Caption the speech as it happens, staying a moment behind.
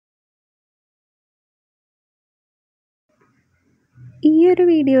ഈ ഒരു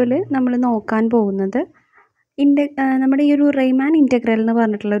വീഡിയോയിൽ നമ്മൾ നോക്കാൻ പോകുന്നത് നമ്മുടെ ഈ ഒരു റീമാൻ ഇൻ്റഗ്രൽ എന്ന്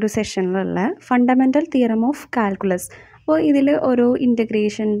പറഞ്ഞിട്ടുള്ള ഒരു സെഷനിലുള്ള ഫണ്ടമെൻ്റൽ തിയറം ഓഫ് കാൽക്കുലസ്. അപ്പോൾ ഇതിൽ ഓരോ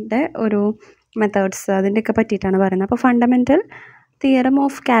ഇൻ്റഗ്രേഷൻ്റെ ഓരോ മെത്തേഡ്സ് അതിൻ്റെയൊക്കെ പറ്റിയിട്ടാണ് പറയുന്നത്. അപ്പോൾ ഫണ്ടമെൻ്റൽ തിയറം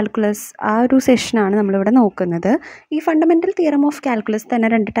ഓഫ് കാൽക്കുലസ് ആ ഒരു സെഷനാണ് നമ്മളിവിടെ നോക്കുന്നത്. ഈ ഫണ്ടമെൻ്റൽ തിയറം ഓഫ് കാൽക്കുലസ് തന്നെ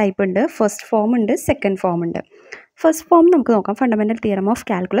രണ്ട് ടൈപ്പ് ഉണ്ട്. ഫസ്റ്റ് ഫോം ഉണ്ട്, സെക്കൻഡ് ഫോം ഉണ്ട്. ഫസ്റ്റ് ഫോം നമുക്ക് നോക്കാം. Fundamental theorem of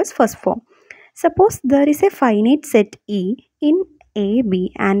calculus first form. Suppose there is a finite set E in AB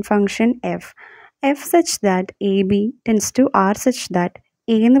and function f such that AB tends to R such that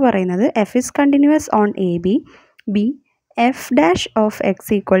A എന്ന് പറയുന്നത് f is continuous on AB, B f dash of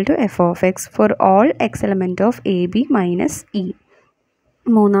x equal to f of x for all x element of AB minus E.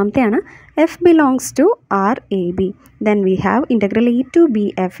 മൂന്നാമത്തെയാണ് f belongs to R AB. Then we have integral a to b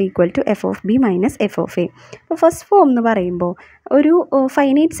f equal to f of b minus f of a. അപ്പോൾ first form എന്ന് പറയുമ്പോൾ ഒരു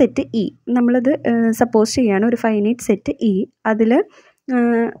finite set E നമ്മളത് suppose ചെയ്യുകയാണ്. ഒരു finite set E അതിൽ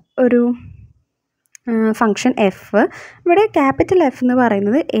ഒരു function F, ഇവിടെ ക്യാപിറ്റൽ എഫ് എന്ന്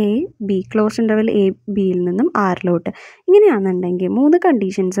പറയുന്നത് A B, close interval A ബിയിൽ നിന്നും ആറിലോട്ട്. ഇങ്ങനെയാണെന്നുണ്ടെങ്കിൽ മൂന്ന്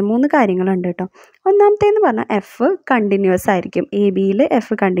കണ്ടീഷൻസ്, മൂന്ന് കാര്യങ്ങളുണ്ട് കേട്ടോ. ഒന്നാമത്തേന്ന് പറഞ്ഞാൽ എഫ് കണ്ടിന്യൂസ് ആയിരിക്കും, എ ബിയിൽ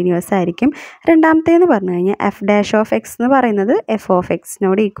എഫ് കണ്ടിന്യൂസ് ആയിരിക്കും. രണ്ടാമത്തേന്ന് പറഞ്ഞു കഴിഞ്ഞാൽ എഫ് ഡാഷ് ഓഫ് എക്സ് എന്ന് പറയുന്നത് എഫ് ഓഫ്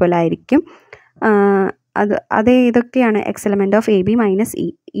എക്സിനോട് ഈക്വൽ ആയിരിക്കും. അത് ഏതൊക്കെയാണ്? X element of A B minus E,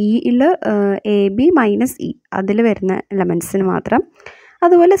 ഇയിൽ എ ബി മൈനസ് ഇ അതിൽ വരുന്ന എലമെൻറ്റ്സിന് മാത്രം.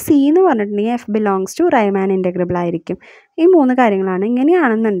 അതുപോലെ സി എന്ന് പറഞ്ഞിട്ടുണ്ടെങ്കിൽ F belongs to Riemann integrable ആയിരിക്കും. ഈ മൂന്ന് കാര്യങ്ങളാണ്.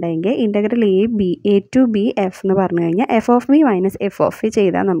 ഇങ്ങനെയാണെന്നുണ്ടെങ്കിൽ integral A to B F എന്ന് പറഞ്ഞു കഴിഞ്ഞാൽ F of B minus F of B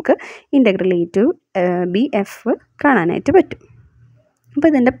ചെയ്താൽ നമുക്ക് integral A to B F കാണാനായിട്ട് പറ്റും. അപ്പോൾ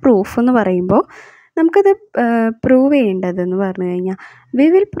ഇതിൻ്റെ പ്രൂഫ് എന്ന് പറയുമ്പോൾ നമുക്കത് പ്രൂവ് ചെയ്യേണ്ടതെന്ന് പറഞ്ഞു കഴിഞ്ഞാൽ we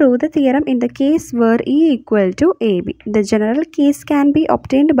will prove the theorem in the case where E equal to AB. The general case can be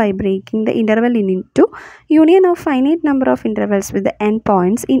obtained by breaking the interval into union of finite number of intervals with the end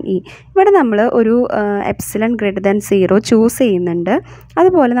points in E. ഇവിടെ നമ്മൾ ഒരു epsilon greater than 0 choose ചെയ്യുന്നുണ്ട്.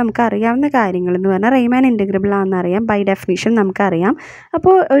 അതുപോലെ നമുക്ക് അറിയാവുന്ന കാര്യങ്ങൾ എന്ന് പറഞ്ഞാൽ റീമാൻ ഇൻ്റഗ്രബിൾ ആണെന്നറിയാം, ബൈ ഡെഫിനിഷൻ നമുക്കറിയാം.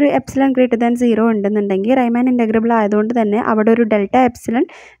 അപ്പോൾ ഒരു എപ്സിലൺ ഗ്രേറ്റർ ദാൻ 0 ഉണ്ടെന്നുണ്ടെങ്കിൽ റീമാൻ ഇൻ്റഗ്രബിൾ ആയതുകൊണ്ട് തന്നെ അവിടെ ഒരു ഡെൽറ്റ എപ്സിലൺ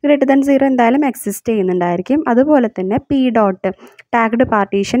ഗ്രേറ്റർ ദാൻ 0 എന്തായാലും എക്സിസ്റ്റ് ചെയ്യുന്നുണ്ടായിരിക്കും. അതുപോലെ തന്നെ P dot tagged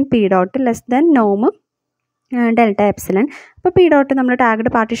partition P dot less than നോം ഡെൽറ്റ എപ്സിലൺ. അപ്പോൾ പി ഡോട്ട് നമ്മൾ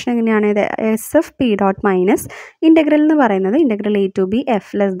ടാഗ്ഡ് പാർട്ടീഷൻ എങ്ങനെയാണ്? S F P dot minus integral എന്ന് പറയുന്നത് integral A to B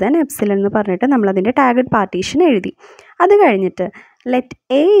F less than epsilon എന്ന് പറഞ്ഞിട്ട് നമ്മളതിൻ്റെ ടാഗ്ഡ് പാർട്ടീഷൻ എഴുതി. അത് കഴിഞ്ഞിട്ട് let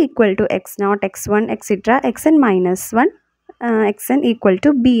A equal to X not X one extra X N minus one X N equal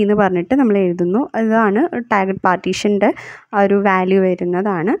to B എന്ന് പറഞ്ഞിട്ട് നമ്മൾ എഴുതുന്നു. ഇതാണ് ടാഗ്ഡ് പാർട്ടീഷൻ്റെ ആ ഒരു വാല്യൂ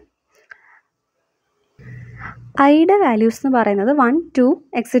വരുന്നതാണ്. ഐയുടെ വാല്യൂസ് എന്ന് പറയുന്നത് 1 2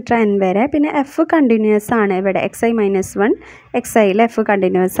 എക്സിട്ര എൻ വരെ. പിന്നെ എഫ് കണ്ടിന്യൂസ് ആണ്. ഇവിടെ എക്സ് ഐ മൈനസ് 1 എക്സ് ഐയിൽ എഫ്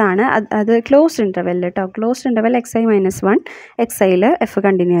കണ്ടിന്യൂസ് ആണ്. അത് ക്ലോസ്ഡ് ഇൻ്റർവെല്ലിൽ കേട്ടോ. Closed interval X I minus 1 X ഐയിൽ എഫ്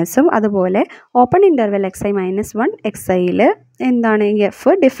കണ്ടിന്യൂസും. അതുപോലെ open interval X I minus 1 X ഐയിൽ എന്താണ്? ഈ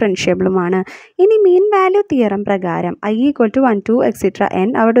എഫ് ഡിഫറൻഷ്യബിളുമാണ്. ഇനി മീൻ വാല്യൂ തിയറം പ്രകാരം I equal to 1 2 extra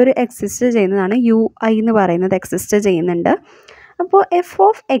N അവിടെ ഒരു എക്സിസ്റ്റ് ചെയ്യുന്നതാണ്. യു ഐ എന്ന് പറയുന്നത് എക്സിസ്റ്റ് ചെയ്യുന്നുണ്ട്. അപ്പോൾ F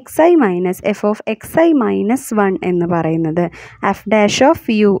of X I minus F of X I minus 1 എന്ന് പറയുന്നത് F dash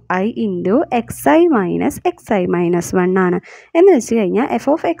of U I into X I minus X I minus 1 ആണ്. എന്ന് വെച്ച് കഴിഞ്ഞാൽ F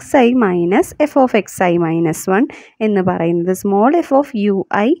of X I minus F of X I minus 1 എന്ന് പറയുന്നത് small F of U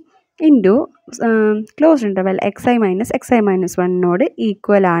I into closed interval X I minus 1നോട്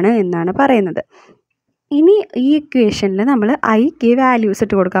equal ആണ് എന്നാണ് പറയുന്നത്. ഇനി ഈ ഇക്വേഷനിൽ നമ്മൾ ഐക്ക് വാല്യൂസ്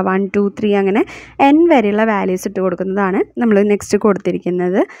ഇട്ട് കൊടുക്കുക. 1 2 3 അങ്ങനെ എൻ വരെയുള്ള വാല്യൂസ് ഇട്ട് കൊടുക്കുന്നതാണ് നമ്മൾ നെക്സ്റ്റ്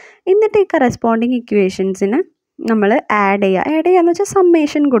കൊടുത്തിരിക്കുന്നത്. എന്നിട്ട് ഈ കറസ്പോണ്ടിങ് ഇക്വേഷൻസിന് നമ്മൾ ആഡ് ചെയ്യാന്ന് വെച്ചാൽ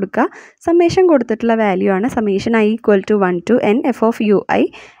സമ്മേഷൻ കൊടുക്കുക. സമ്മേഷൻ കൊടുത്തിട്ടുള്ള വാല്യൂ ആണ് summation I equal to 1 to n F of U I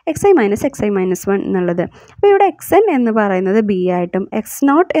X I minus 1 എന്നുള്ളത്. അപ്പോൾ ഇവിടെ എക്സ് എൻ എന്ന് പറയുന്നത് ബി ആയിട്ടും എക്സ്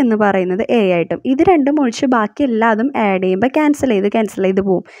നോട്ട് എന്ന് പറയുന്നത് എ ആയിട്ടും, ഇത് രണ്ടും ഒഴിച്ച് ബാക്കി എല്ലാതും ആഡ് ചെയ്യുമ്പോൾ ക്യാൻസൽ ചെയ്ത്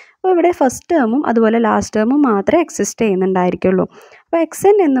പോവും. അപ്പോൾ ഇവിടെ ഫസ്റ്റ് ടേമും അതുപോലെ ലാസ്റ്റ് ടേമും മാത്രമേ എക്സിസ്റ്റ് ചെയ്യുന്നുണ്ടായിരിക്കുള്ളൂ. അപ്പോൾ എക്സ്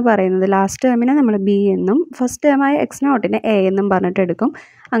എൻ എന്ന് പറയുന്നത് ലാസ്റ്റ് ടേമിനെ നമ്മൾ ബി എന്നും ഫസ്റ്റ് ടേമായ എക്സ് നോട്ടിനെ എ എന്നും പറഞ്ഞിട്ട് എടുക്കും.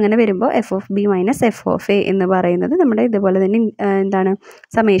 അങ്ങനെ വരുമ്പോൾ F of B minus F of A എന്ന് പറയുന്നത് നമ്മുടെ ഇതുപോലെ തന്നെ എന്താണ്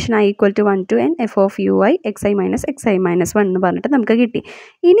summation I equal to 1 to n F of U I X I minus 1 എന്ന് പറഞ്ഞിട്ട് നമുക്ക് കിട്ടി.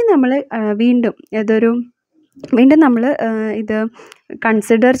 ഇനി നമ്മൾ വീണ്ടും നമ്മൾ ഇത്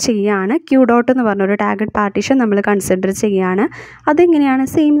കൺസിഡർ ചെയ്യുകയാണ്. ക്യൂ ഡോട്ട് എന്ന് പറഞ്ഞൊരു ടാഗഡ് പാർട്ടീഷൻ നമ്മൾ കൺസിഡർ ചെയ്യുകയാണ്. അതെങ്ങനെയാണ്?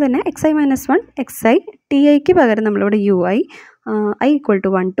 സെയിം തന്നെ X I minus 1 X I T ഐക്ക് പകരം നമ്മളിവിടെ U I equal to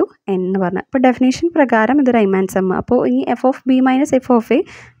 1 to n എന്ന് പറഞ്ഞു. അപ്പോൾ ഡെഫിനേഷൻ പ്രകാരം ഇത് റൈമാൻ സം. അപ്പോൾ ഇനി F of B minus F of A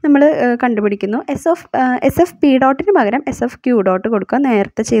നമ്മൾ കണ്ടുപിടിക്കുന്നു. എസ് എഫ് പി ഡോട്ടിന് പകരം എസ് എഫ് ക്യൂ ഡോട്ട് കൊടുക്കുക.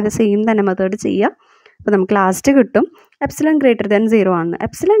 നേരത്തെ ചെയ്ത സെയിം തന്നെ മെത്തേഡ് ചെയ്യുക. അപ്പോൾ നമുക്ക് ലാസ്റ്റ് കിട്ടും എപ്സിലൺ ഗ്രേറ്റർ ദാൻ 0 ആണ്.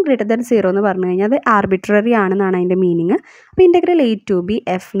 എപ്സിലൺ ഗ്രേറ്റർ ദാൻ 0 എന്ന് പറഞ്ഞു കഴിഞ്ഞാൽ അത് ആർബിട്രറി ആണെന്നാണ് അതിൻ്റെ മീനിങ്. അപ്പോൾ integral a to b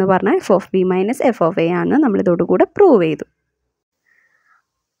f എന്ന് പറഞ്ഞാൽ f of b minus f of a ആണ്. നമ്മളിതോടുകൂടെ പ്രൂവ് ചെയ്തു.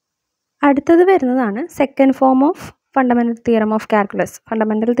 അടുത്തത് വരുന്നതാണ് second form of fundamental theorem of calculus.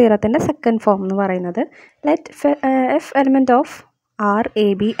 Fundamental തിയറത്തിൻ്റെ second form എന്ന് പറയുന്നത് let F element of R,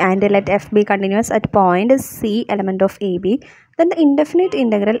 AB and let f be continuous at point C element of AB, then the indefinite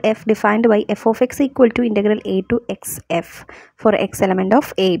integral f defined by f of x equal to integral a to xf for x element of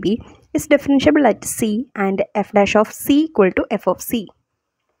AB is differentiable at C and f dash of C equal to f of C.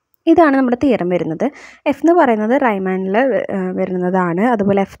 ഇതാണ് നമ്മുടെ theorem വരുന്നത്. F എന്ന് പറയുന്നത് റൈമാനിൽ വരുന്നതാണ്.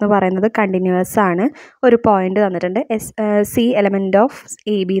 അതുപോലെ F എന്ന് പറയുന്നത് continuous ആണ്. ഒരു പോയിന്റ് തന്നിട്ടുണ്ട് C element of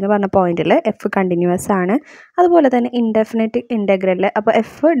A B എന്ന് പറഞ്ഞ പോയിന്റിൽ എഫ് കണ്ടിന്യൂസ് ആണ്. അതുപോലെ തന്നെ ഇൻഡെഫിനിറ്റ് ഇൻ്റഗ്രൽ, അപ്പോൾ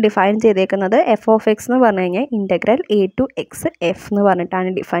എഫ് ഡിഫൈൻ ചെയ്തേക്കുന്നത് എഫ് ഓഫ് എക്സ് എന്ന് പറഞ്ഞു കഴിഞ്ഞാൽ integral A to X F എന്ന്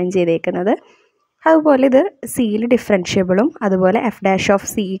പറഞ്ഞിട്ടാണ് ഡിഫൈൻ ചെയ്തേക്കുന്നത്. അതുപോലെ ഇത് സിയിൽ ഡിഫറൻഷ്യബിളും അതുപോലെ F dash of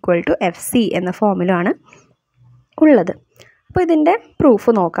C equal to F C എന്ന ഫോമിലുമാണ് ഉള്ളത്. അപ്പോൾ ഇതിൻ്റെ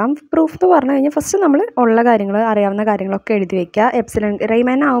പ്രൂഫ് നോക്കാം. പ്രൂഫ് എന്ന് പറഞ്ഞു കഴിഞ്ഞാൽ ഫസ്റ്റ് നമ്മൾ ഉള്ള കാര്യങ്ങൾ, അറിയാവുന്ന കാര്യങ്ങളൊക്കെ എഴുതി വയ്ക്കുക. എപ്സിലൺ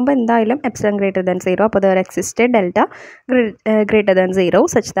റൈമാൻ ആകുമ്പോൾ എന്തായാലും എപ്സിലൺ ഗ്രേറ്റർ ദാൻ 0, അപ്പോൾ there exist delta greater than 0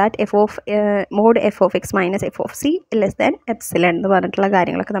 such that F of mode F of X minus F of C less than epsilon എന്ന് പറഞ്ഞിട്ടുള്ള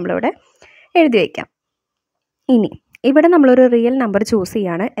കാര്യങ്ങളൊക്കെ നമ്മളിവിടെ എഴുതി വയ്ക്കാം. ഇനി ഇവിടെ നമ്മളൊരു റിയൽ നമ്പർ ചൂസ്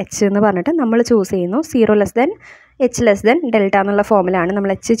ചെയ്യുകയാണ്, എച്ച് എന്ന് പറഞ്ഞിട്ട് നമ്മൾ ചൂസ് ചെയ്യുന്നു. 0 less than H less than delta എന്നുള്ള ഫോമിലാണ്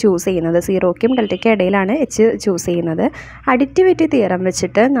നമ്മൾ എച്ച് ചൂസ് ചെയ്യുന്നത്. 0ക്കും ഡെൽറ്റയ്ക്കും ഇടയിലാണ് എച്ച് ചൂസ് ചെയ്യുന്നത്. അഡിറ്റിവിറ്റി തിയറം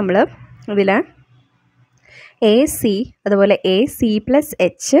വെച്ചിട്ട് നമ്മൾ ഇതിൽ എ സി, അതുപോലെ എ സി പ്ലസ്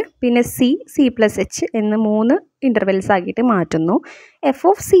എച്ച്, പിന്നെ സി സി പ്ലസ് എച്ച് എന്ന് 3 ഇൻ്റർവെൽസ് ആക്കിയിട്ട് മാറ്റുന്നു. F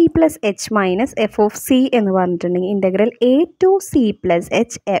of C plus H minus F of C എന്ന് പറഞ്ഞിട്ടുണ്ടെങ്കിൽ integral A to C plus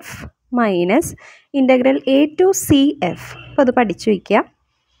H F minus integral A to C F. അപ്പോൾ അത് പഠിച്ചു വയ്ക്കുക.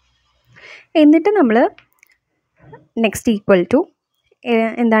 എന്നിട്ട് നമ്മൾ നെക്സ്റ്റ് ഈക്വൽ ടു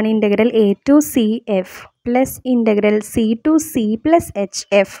എന്താണ് integral A to C F plus integral C to C plus H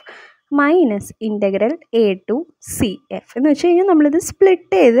F minus integral A to C F എന്ന് വെച്ച് കഴിഞ്ഞാൽ നമ്മളിത്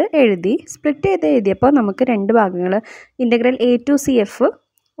സ്പ്ലിറ്റ് ചെയ്ത് എഴുതിയപ്പോൾ നമുക്ക് 2 ഭാഗങ്ങൾ integral A to C F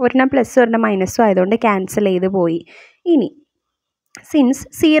ഒരെണ്ണം പ്ലസ് ഒരെണ്ണം മൈനസും ആയതുകൊണ്ട് ക്യാൻസൽ ചെയ്ത് പോയി. ഇനി since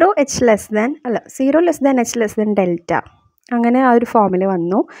 0 less than H less than delta അങ്ങനെ ആ ഒരു ഫോമിൽ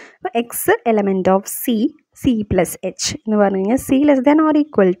വന്നു. അപ്പോൾ X element of C C plus H എന്ന് പറഞ്ഞു കഴിഞ്ഞാൽ C less than or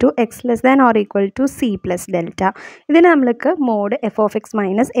equal to X less than or equal to C plus delta. ഇതിന് നമ്മൾക്ക് mode F of X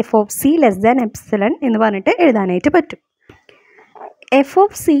minus F of C less than epsilon എന്ന് പറഞ്ഞിട്ട് എഴുതാനായിട്ട് പറ്റും. F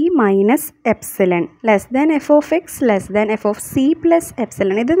of C minus epsilon less than F of X less than F of C plus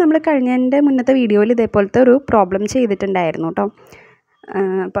epsilon. ഇത് നമ്മൾ കഴിഞ്ഞതിൻ്റെ മുന്നത്തെ വീഡിയോയിൽ ഇതേപോലത്തെ ഒരു പ്രോബ്ലം ചെയ്തിട്ടുണ്ടായിരുന്നു കേട്ടോ.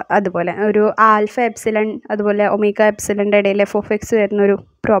 അപ്പോൾ അതുപോലെ ഒരു ആൽഫ എപ്സിലൺ അതുപോലെ ഒമേഗ എപ്സിലൻ്റെ ഇടയിൽ എഫ് ഓഫ് എക്സ് വരുന്നൊരു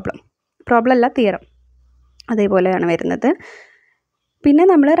പ്രോബ്ലം അല്ല തിയറം അതേപോലെയാണ് വരുന്നത്. പിന്നെ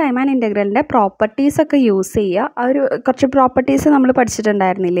നമ്മൾ റൈമാൻ ഇൻ്റഗ്രലിൻ്റെ പ്രോപ്പർട്ടീസൊക്കെ യൂസ് ചെയ്യുക. ഒരു കുറച്ച് പ്രോപ്പർട്ടീസ് നമ്മൾ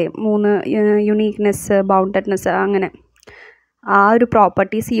പഠിച്ചിട്ടുണ്ടായിരുന്നില്ലേ, 3 യുണീക്നെസ്, ബൗണ്ടഡ്നെസ്, അങ്ങനെ ആ ഒരു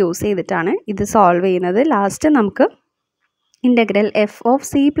പ്രോപ്പർട്ടീസ് യൂസ് ചെയ്തിട്ടാണ് ഇത് സോൾവ് ചെയ്യുന്നത്. ലാസ്റ്റ് നമുക്ക് integral F of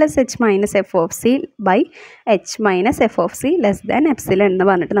C plus H minus F of C by H minus F of C less than epsilon എന്ന്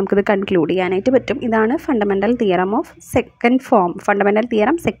പറഞ്ഞിട്ട് നമുക്കിത് കൺക്ലൂഡ് ചെയ്യാനായിട്ട് പറ്റും. ഇതാണ് fundamental theorem of second form, fundamental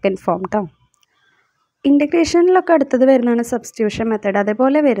theorem second form കേട്ടോ. ഇൻ്റഗ്രേഷനിലൊക്കെ അടുത്തത് വരുന്നതാണ് സബ്സ്റ്റിറ്റ്യൂഷൻ മെത്തേഡ്,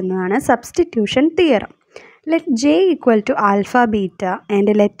 അതേപോലെ വരുന്നതാണ് substitution theorem. Let J equal to alpha beta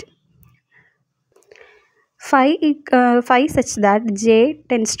and let phi such that j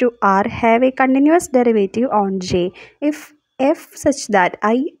tends to r have a continuous derivative on j if f such that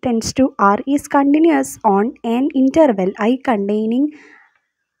I tends to r is continuous on an interval I containing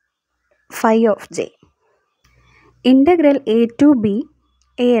phi of j. Integral a to b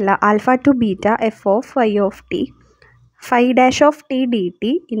alpha to beta f of phi of t phi dash of t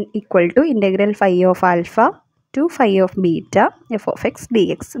dt equal to integral phi of alpha to phi of beta f of x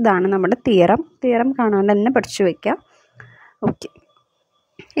dx. ഇതാണ് നമ്മുടെ theorem കാണാണ്ട് തന്നെ പഠിച്ചു വയ്ക്കുക. Okay,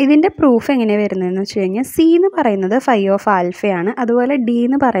 ഇതിൻ്റെ proof എങ്ങനെയാണ് വരുന്നതെന്ന് വെച്ച് കഴിഞ്ഞാൽ സി എന്ന് പറയുന്നത് ഫൈ ഓഫ് ആൽഫയാണ്, അതുപോലെ ഡി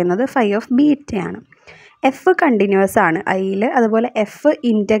എന്ന് പറയുന്നത് ഫൈ ഓഫ് ബീറ്റയാണ്. എഫ് കണ്ടിന്യൂസ് ആണ് ഐയിൽ, അതുപോലെ എഫ്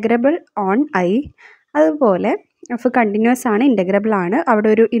ഇൻറ്റഗ്രബിൾ ഓൺ ഐ, അതുപോലെ എഫ് കണ്ടിന്യൂസ് ആണ്, ഇൻറ്റഗ്രബിൾ ആണ്, അവിടെ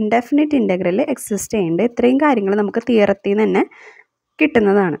ഒരു ഇൻഡെഫിനിറ്റ് ഇൻറ്റഗ്രൽ എക്സിസ്റ്റ് ചെയ്യുന്നുണ്ട്. ഇത്രയും കാര്യങ്ങൾ നമുക്ക് തിയറത്തിൽ നിന്ന് തന്നെ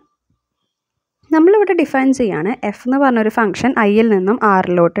കിട്ടുന്നതാണ്. നമ്മളിവിടെ ഡിഫൈൻ ചെയ്യാണ് എഫ് എന്ന് പറഞ്ഞൊരു ഫംഗ്ഷൻ ഐയിൽ നിന്നും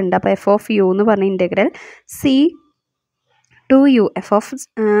ആറിലോട്ടുണ്ട്. അപ്പോൾ എഫ് ഓഫ് യു എന്ന് പറഞ്ഞ integral C to you F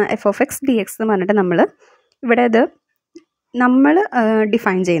of X D X എന്ന് പറഞ്ഞിട്ട് നമ്മൾ ഇവിടെ നമ്മൾ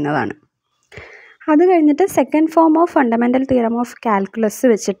ഡിഫൈൻ ചെയ്യുന്നതാണ്. അത് കഴിഞ്ഞിട്ട് second form of fundamental theorem of calculus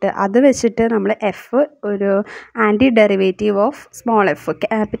വെച്ചിട്ട് നമ്മൾ എഫ് ഒരു anti derivative of small F,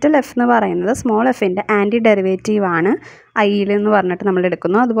 capital F എന്ന് പറയുന്നത് സ്മോൾ എഫിൻ്റെ ആൻറ്റി ഡെറിവേറ്റീവ് ആണ് ഐയിൽ എന്ന് പറഞ്ഞിട്ട് നമ്മൾ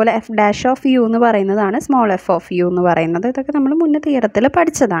എടുക്കുന്നു. അതുപോലെ എഫ് ഡാഷ് ഓഫ് യു എന്ന് പറയുന്നതാണ് സ്മോൾ എഫ് ഓഫ് യു എന്ന് പറയുന്നത്. ഇതൊക്കെ നമ്മൾ മുന്നേ തിയറത്തിൽ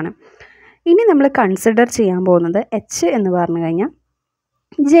പഠിച്ചതാണ്. ഇനി നമ്മൾ കൺസിഡർ ചെയ്യാൻ പോകുന്നത് എച്ച് എന്ന് പറഞ്ഞു കഴിഞ്ഞാൽ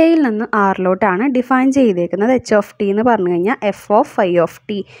ജെയിൽ നിന്ന് ആറിലോട്ടാണ് ഡിഫൈൻ ചെയ്തേക്കുന്നത്. എച്ച് ഓഫ് ടി എന്ന് പറഞ്ഞു കഴിഞ്ഞാൽ F of phi of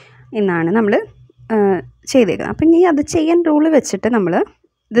T എന്നാണ് നമ്മൾ ചെയ്തേക്കുന്നത്. അപ്പം ഇനി അത് ചെയിൻ റൂൾ വെച്ചിട്ട് നമ്മൾ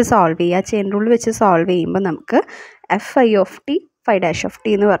ഇത് സോൾവ് ചെയ്യുക. ചെയിൻ റൂൾ വെച്ച് സോൾവ് ചെയ്യുമ്പോൾ നമുക്ക് F phi of T phi dash of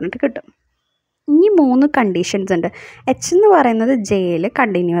T എന്ന് പറഞ്ഞിട്ട് കിട്ടും. ഇനി 3 കണ്ടീഷൻസ് ഉണ്ട്. എച്ച് എന്ന് പറയുന്നത് ജെയിൽ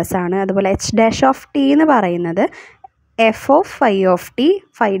കണ്ടിന്യൂസ് ആണ്. അതുപോലെ എച്ച് ഡാഷ് ഓഫ് ടി എന്ന് പറയുന്നത് F of phi of T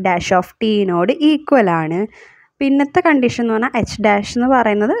phi dash of ടീനോട് equal ആണ്. പിന്നത്തെ കണ്ടീഷൻ എന്ന് പറഞ്ഞാൽ എച്ച് ഡാഷ് എന്ന്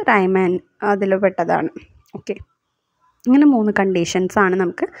പറയുന്നത് റൈമാൻ അതിൽ പെട്ടതാണ്. ഓക്കെ, ഇങ്ങനെ 3 കണ്ടീഷൻസാണ്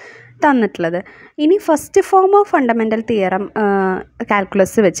നമുക്ക് തന്നിട്ടുള്ളത്. ഇനി first form of fundamental theorem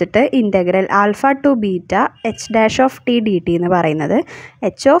calculus വെച്ചിട്ട് integral alpha to beta H dash of T D T എന്ന് പറയുന്നത്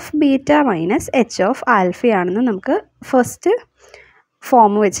H of beta minus H of ആൽഫയാണെന്ന് നമുക്ക് ഫസ്റ്റ്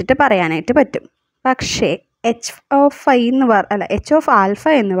ഫോം വെച്ചിട്ട് പറയാനായിട്ട് പറ്റും. പക്ഷേ H of phi H of alpha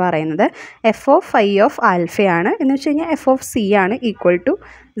എന്ന് പറയുന്നത് എഫ് ഓഫ് ഫൈ ഓഫ് ആൽഫയാണ്. എന്ന് വെച്ച് കഴിഞ്ഞാൽ എഫ് ഓഫ് സി ആണ് ഈക്വൽ ടു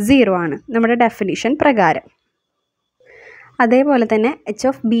 0 ആണ് നമ്മുടെ ഡെഫിനിഷൻ പ്രകാരം. അതേപോലെ തന്നെ എച്ച്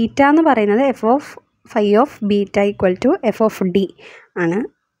ഓഫ് ബീറ്റ എന്ന് പറയുന്നത് F of phi of beta equal to F of D ആണ്.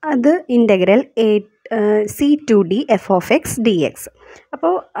 അത് integral C to D F of X D X.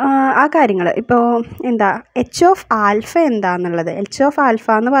 അപ്പോൾ ആ കാര്യങ്ങൾ ഇപ്പോൾ എന്താ എച്ച് ഓഫ് ആൽഫ എന്താണെന്നുള്ളത്, എച്ച് ഓഫ് ആൽഫ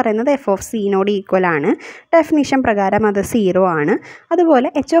എന്ന് പറയുന്നത് എഫ് ഓഫ് സിനോട് ഈക്വൽ ആണ്. ഡെഫിനിഷൻ പ്രകാരം അത് 0 ആണ്.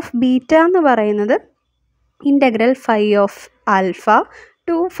 അതുപോലെ എച്ച് ഓഫ് ബീറ്റ എന്ന് പറയുന്നത് integral phi of alpha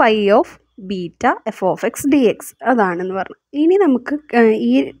to phi of beta F of X D X അതാണെന്ന് പറഞ്ഞു. ഇനി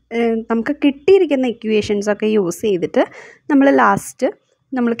നമുക്ക് കിട്ടിയിരിക്കുന്ന ഇക്വേഷൻസൊക്കെ യൂസ് ചെയ്തിട്ട് നമ്മൾ ലാസ്റ്റ്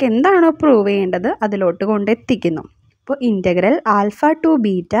നമ്മൾക്ക് എന്താണോ പ്രൂവ് ചെയ്യേണ്ടത് അതിലോട്ട് കൊണ്ടെത്തിക്കുന്നു. അപ്പോൾ integral alpha to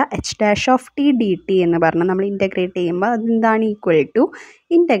beta H dash of T D T എന്ന് പറഞ്ഞാൽ നമ്മൾ ഇൻ്റഗ്രേറ്റ് ചെയ്യുമ്പോൾ അതെന്താണ് equal to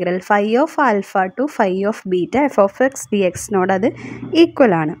integral phi of alpha to phi of beta F of X D എക്സിനോട് അത്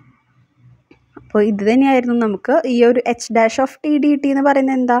ഈക്വൽ ആണ്. അപ്പോൾ ഇത് തന്നെയായിരുന്നു നമുക്ക് ഈ ഒരു H dash of T D T എന്ന്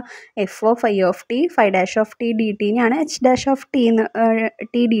പറയുന്നത് എന്താ, F of phi of T phi dash of T D ടിനെയാണ് H dash of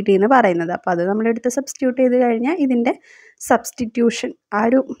T D T എന്ന് പറയുന്നത്. അപ്പോൾ അത് നമ്മളെടുത്ത് സബ്സ്റ്റിറ്റ്യൂട്ട് ചെയ്ത് കഴിഞ്ഞാൽ ഇതിൻ്റെ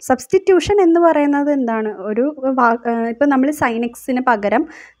സബ്സ്റ്റിറ്റ്യൂഷൻ എന്ന് പറയുന്നത് എന്താണ്, ഇപ്പോൾ നമ്മൾ സൈൻ എക്സിന് പകരം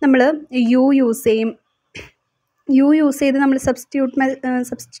നമ്മൾ യു യൂസ് ചെയ്ത് നമ്മൾ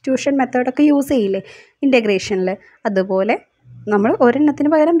സബ്സ്റ്റിറ്റ്യൂഷൻ മെത്തേഡൊക്കെ യൂസ് ചെയ്യില്ലേ ഇൻ്റഗ്രേഷനിൽ, അതുപോലെ നമ്മൾ ഒരെണ്ണത്തിന്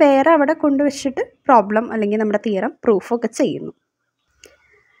പകരം വേറെ അവിടെ കൊണ്ടുവച്ചിട്ട് പ്രോബ്ലം അല്ലെങ്കിൽ നമ്മുടെ തിയറം പ്രൂഫൊക്കെ ചെയ്യുന്നു.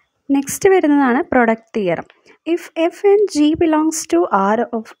 നെക്സ്റ്റ് വരുന്നതാണ് product theorem. If F and G belongs to R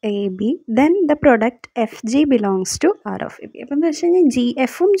of A B then the product F G belongs to R of A B. അപ്പോൾ എന്താ വെച്ച് കഴിഞ്ഞാൽ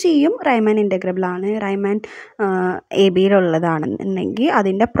എഫും ജിയും റൈമാൻ ഇൻ്റഗ്രബിൾ ആണ്, റൈമാൻ എ ബിയിലുള്ളതാണെന്നുണ്ടെങ്കിൽ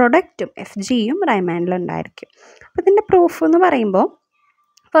അതിൻ്റെ പ്രൊഡക്റ്റും എഫ് ജിയും റൈമാനിലുണ്ടായിരിക്കും. അപ്പോൾ ഇതിൻ്റെ പ്രൂഫ് എന്ന് പറയുമ്പോൾ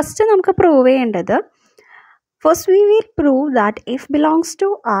ഫസ്റ്റ് നമുക്ക് പ്രൂവ് ചെയ്യേണ്ടത്, first we will prove that f belongs to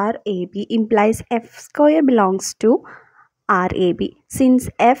RAB implies f square belongs to RAB. Since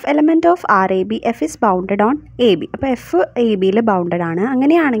f element of RAB, f is bounded on AB. അപ്പോൾ F A ബിയിൽ bounded ആണ്.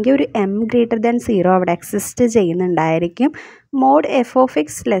 അങ്ങനെയാണെങ്കിൽ ഒരു m > 0 അവിടെ exist ചെയ്യുന്നുണ്ടായിരിക്കും. Mode F of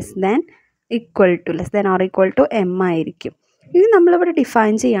X less than or equal to m ആയിരിക്കും. ഇത് നമ്മളിവിടെ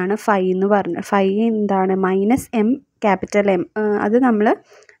define ചെയ്യാണ് ഫൈ എന്ന് പറഞ്ഞ്. ഫൈ എന്താണ്, മൈനസ് എം ക്യാപിറ്റൽ എം, അത് നമ്മൾ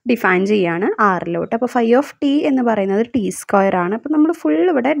ഡിഫൈൻ ചെയ്യാണ് ആറിലോട്ട്. അപ്പോൾ ഫൈ ഓഫ് ടി എന്ന് പറയുന്നത് ടി സ്ക്വയർ ആണ്. അപ്പോൾ നമ്മൾ ഫുൾ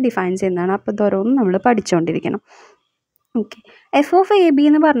ഇവിടെ ഡിഫൈൻ ചെയ്യുന്നതാണ്. അപ്പോൾ ഇതോരോന്നും നമ്മൾ പഠിച്ചുകൊണ്ടിരിക്കണം. Okay, F of A B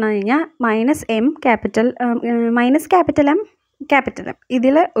എന്ന് പറഞ്ഞു കഴിഞ്ഞാൽ മൈനസ് ക്യാപിറ്റൽ എം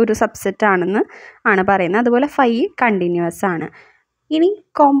ഇതിൽ ഒരു സബ്സെറ്റ് ആണെന്ന് ആണ് പറയുന്നത്. അതുപോലെ ഫൈ കണ്ടിന്യൂസ് ആണ്. ഇനി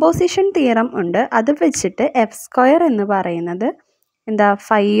കോമ്പോസിഷൻ തിയറം ഉണ്ട്, അത് വെച്ചിട്ട് എഫ് സ്ക്വയർ എന്ന് പറയുന്നത് എന്താ,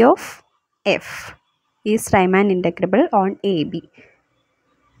 phi of F is Riemann integrable on A B.